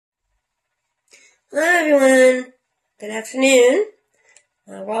Hello everyone, good afternoon.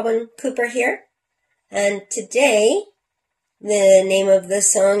 Robin Cooper here, and today the name of the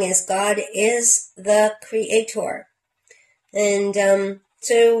song is God is the Creator. And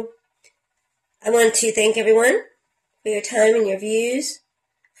so I want to thank everyone for your time and your views,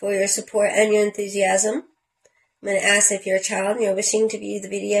 for your support and your enthusiasm. I'm going to ask if you're a child and you're wishing to view the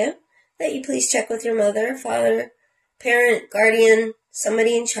video, that you please check with your mother, father, parent, guardian,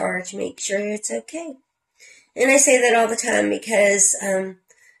 somebody in charge. Make sure it's okay. And I say that all the time because,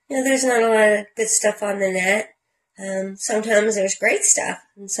 there's not a lot of good stuff on the net. Sometimes there's great stuff,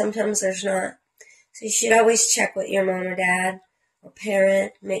 and sometimes there's not. So you should always check with your mom or dad or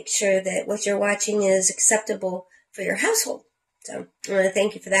parent. Make sure that what you're watching is acceptable for your household. So I want to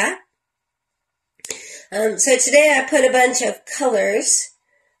thank you for that. So today I put a bunch of colors,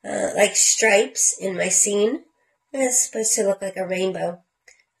 like stripes, in my scene. It's supposed to look like a rainbow.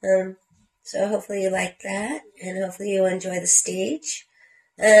 So hopefully you like that, and hopefully you enjoy the stage.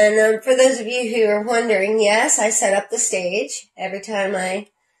 And for those of you who are wondering, yes, I set up the stage every time I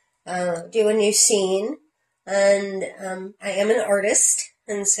do a new scene. And I am an artist,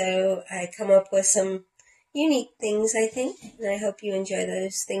 and so I come up with some unique things, I think. And I hope you enjoy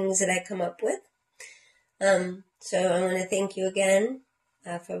those things that I come up with. So I want to thank you again.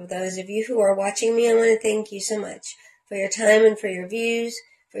 For those of you who are watching me, I want to thank you so much for your time and for your views,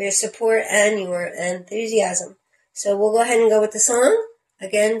 for your support and your enthusiasm. So we'll go ahead and go with the song.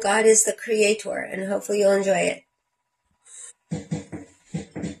 Again, God is the Creator, and hopefully you'll enjoy it.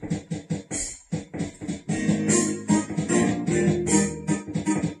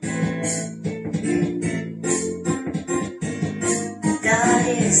 God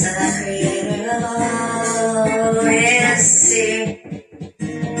is the Creator of all, yes, see.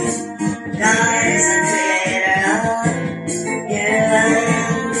 God is the Creator of you and me.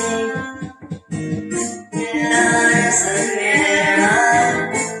 God is the Creator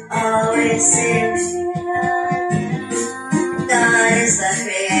of all we see. God is the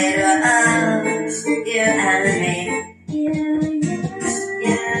Creator of you and me.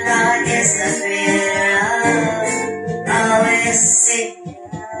 God is the Creator of all we see.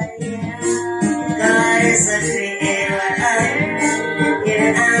 God is the Creator of you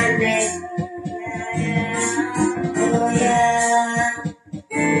and me. Oh yeah,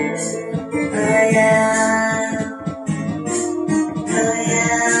 oh yeah, oh yeah.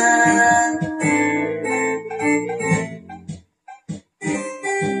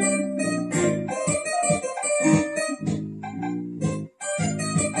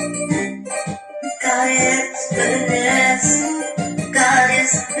 God is goodness, God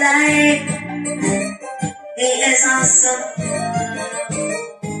is light, He is awesome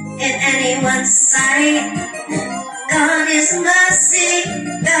in anyone's sight. God is mercy,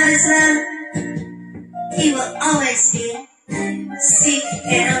 God is love, He will always be. Seek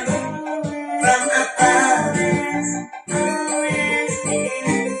Him from above. Always be.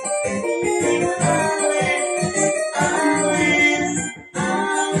 He will always, always,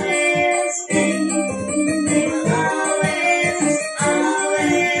 always be. He will always,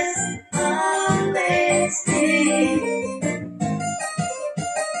 always, always be.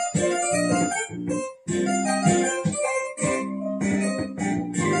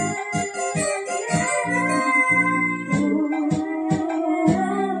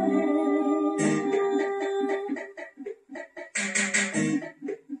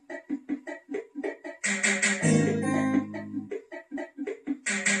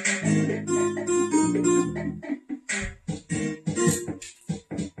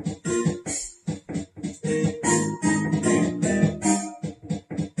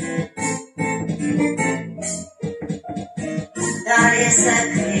 God is the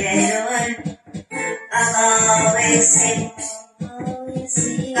Creator of all we see.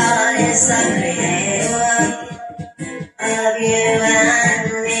 God is the Creator of you and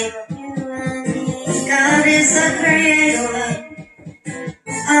me. God is the Creator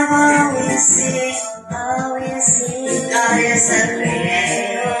of all we see. God is the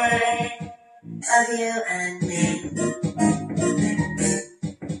Creator of you and me.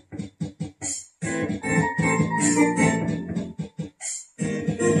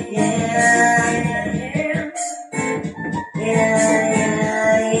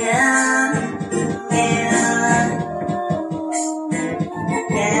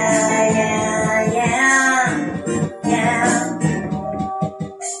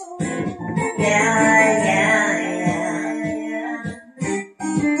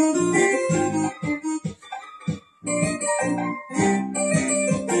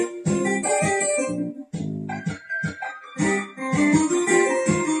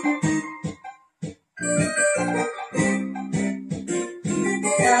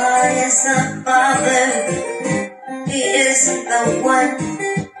 is the Father. He is the one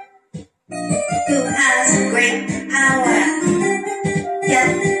who has great power, yet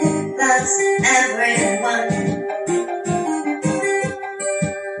loves everyone.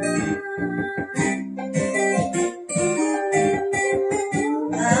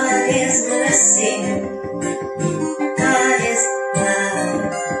 God is mercy, God is love.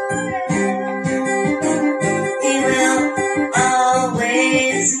 He will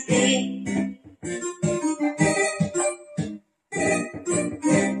always be.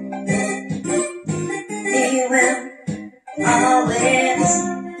 He will always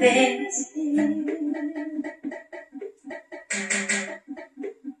be.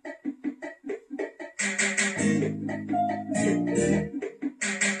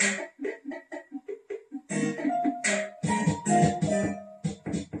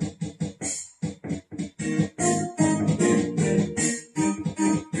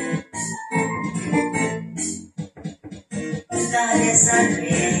 God is the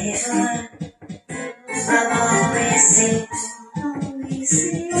creator of all we see.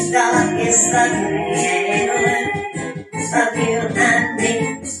 God is the creator of you and me.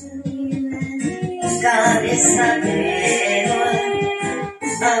 God is the creator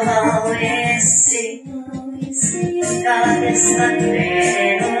of all we see. God is the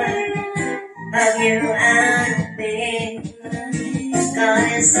creator of you and me.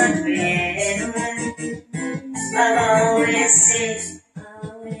 God is the creator of all we see.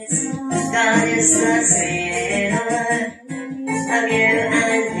 God is the creator of you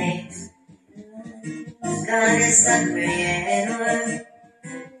and me. God is the creator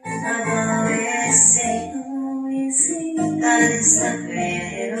of all we see. God is the creator.